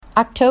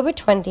October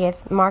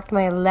 20th marked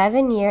my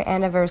 11-year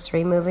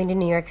anniversary moving to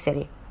New York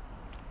City.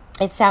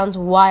 It sounds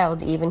wild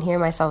to even hear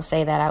myself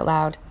say that out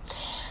loud.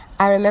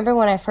 I remember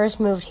when I first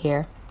moved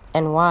here,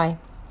 and why.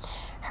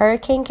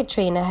 Hurricane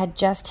Katrina had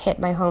just hit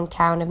my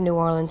hometown of New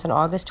Orleans on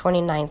August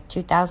 29th,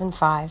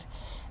 2005,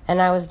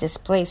 and I was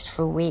displaced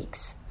for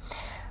weeks.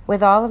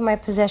 With all of my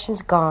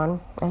possessions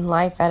gone, and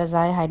life as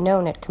I had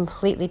known it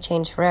completely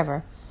changed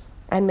forever,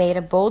 I made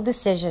a bold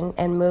decision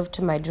and moved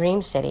to my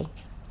dream city,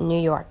 New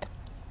York.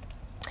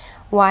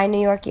 Why New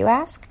York, you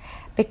ask?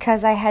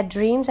 Because I had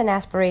dreams and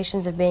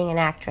aspirations of being an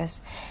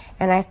actress,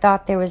 and I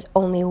thought there was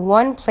only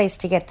one place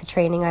to get the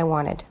training I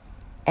wanted,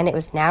 and it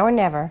was now or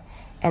never,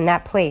 and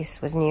that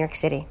place was New York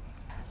City.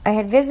 I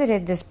had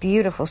visited this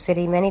beautiful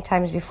city many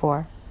times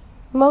before,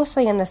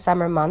 mostly in the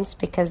summer months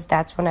because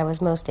that's when I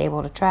was most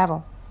able to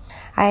travel.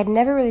 I had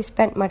never really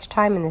spent much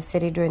time in the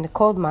city during the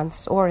cold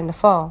months or in the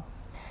fall,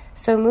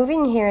 so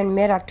moving here in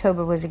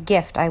mid-October was a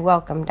gift I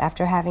welcomed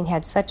after having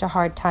had such a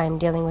hard time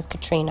dealing with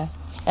Katrina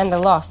and the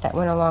loss that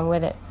went along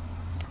with it.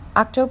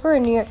 October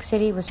in New York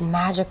City was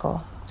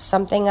magical,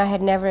 something I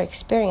had never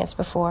experienced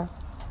before.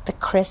 The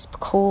crisp,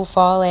 cool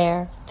fall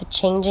air, the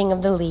changing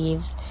of the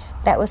leaves,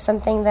 that was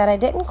something that I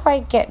didn't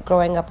quite get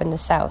growing up in the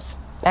South.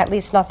 At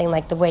least nothing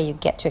like the way you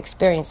get to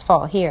experience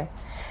fall here.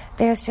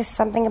 There's just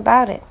something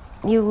about it.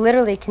 You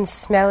literally can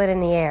smell it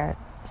in the air,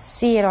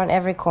 see it on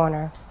every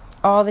corner.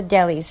 All the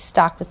delis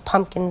stocked with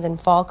pumpkins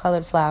and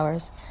fall-colored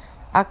flowers.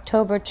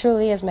 October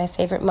truly is my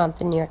favorite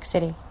month in New York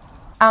City.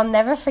 I'll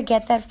never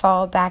forget that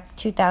fall back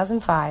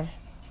 2005.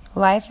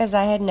 Life as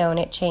I had known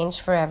it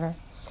changed forever.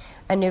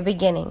 A new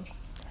beginning.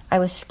 I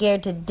was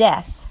scared to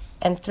death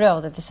and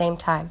thrilled at the same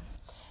time.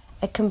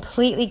 A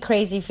completely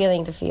crazy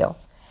feeling to feel.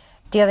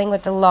 Dealing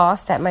with the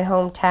loss that my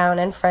hometown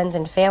and friends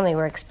and family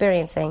were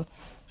experiencing,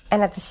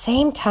 and at the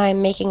same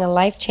time making a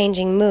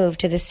life-changing move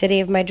to the city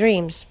of my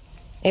dreams.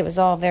 It was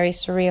all very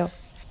surreal.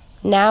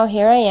 Now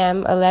here I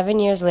am, 11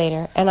 years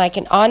later, and I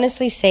can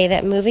honestly say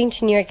that moving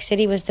to New York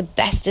City was the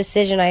best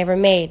decision I ever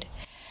made.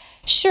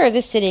 Sure,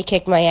 the city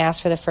kicked my ass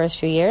for the first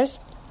few years.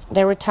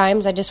 There were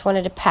times I just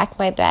wanted to pack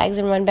my bags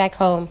and run back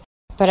home,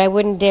 but I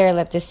wouldn't dare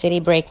let this city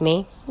break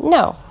me.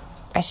 No,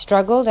 I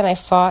struggled and I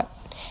fought,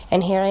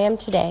 and here I am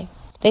today.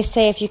 They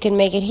say if you can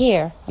make it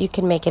here, you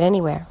can make it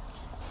anywhere.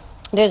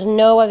 There's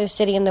no other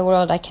city in the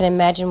world I can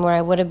imagine where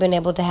I would have been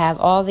able to have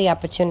all the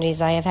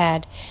opportunities I have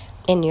had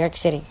in New York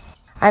City.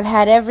 I've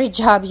had every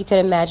job you could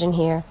imagine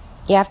here.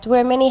 You have to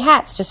wear many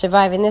hats to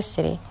survive in this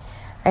city.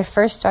 I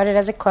first started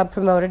as a club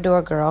promoter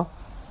door girl.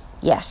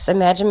 Yes,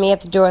 imagine me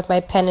at the door with my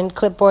pen and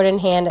clipboard in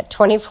hand at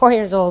 24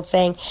 years old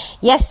saying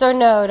yes or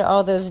no to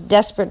all those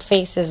desperate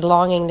faces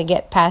longing to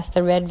get past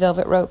the red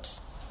velvet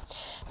ropes.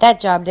 That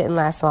job didn't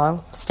last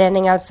long,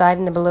 standing outside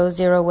in the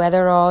below-zero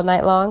weather all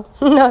night long.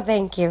 No,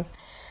 thank you.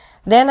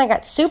 Then I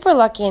got super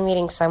lucky in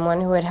meeting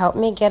someone who had helped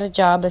me get a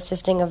job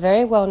assisting a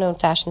very well-known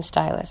fashion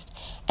stylist.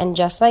 And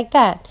just like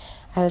that,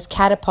 I was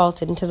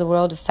catapulted into the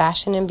world of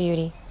fashion and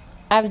beauty.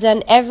 I've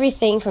done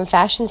everything from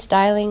fashion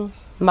styling,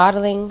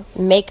 modeling,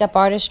 makeup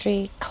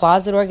artistry,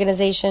 closet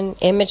organization,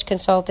 image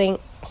consulting,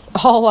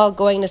 all while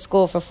going to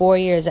school for 4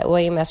 years at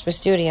William Esper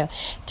Studio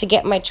to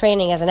get my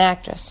training as an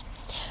actress.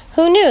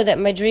 Who knew that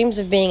my dreams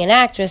of being an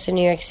actress in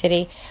New York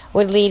City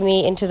would lead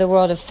me into the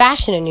world of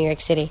fashion in New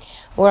York City,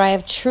 where I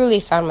have truly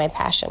found my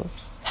passion?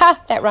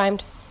 Ha! That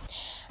rhymed.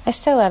 I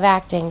still love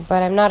acting,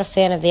 but I'm not a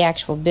fan of the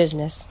actual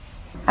business.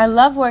 I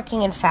love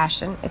working in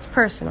fashion. It's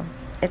personal.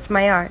 It's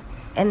my art.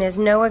 And there's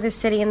no other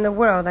city in the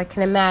world I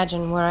can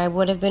imagine where I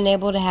would have been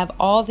able to have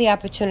all the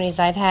opportunities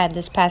I've had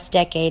this past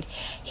decade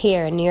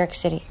here in New York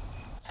City.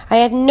 I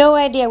had no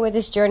idea where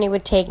this journey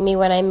would take me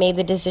when I made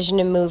the decision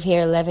to move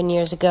here 11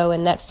 years ago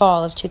in that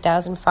fall of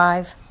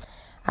 2005.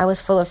 I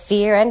was full of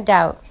fear and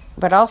doubt,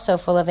 but also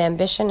full of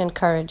ambition and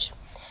courage.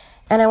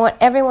 And I want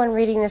everyone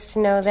reading this to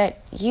know that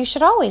you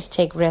should always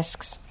take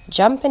risks,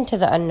 jump into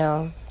the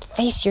unknown,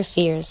 face your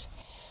fears.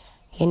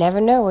 You never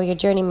know where your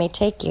journey may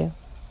take you.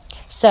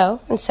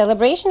 So, in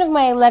celebration of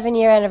my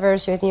 11-year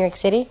anniversary with New York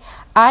City,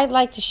 I'd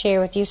like to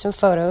share with you some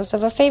photos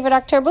of a favorite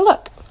October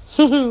look.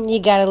 You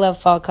gotta love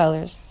fall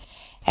colors.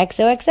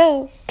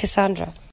 XOXO, Cassandra.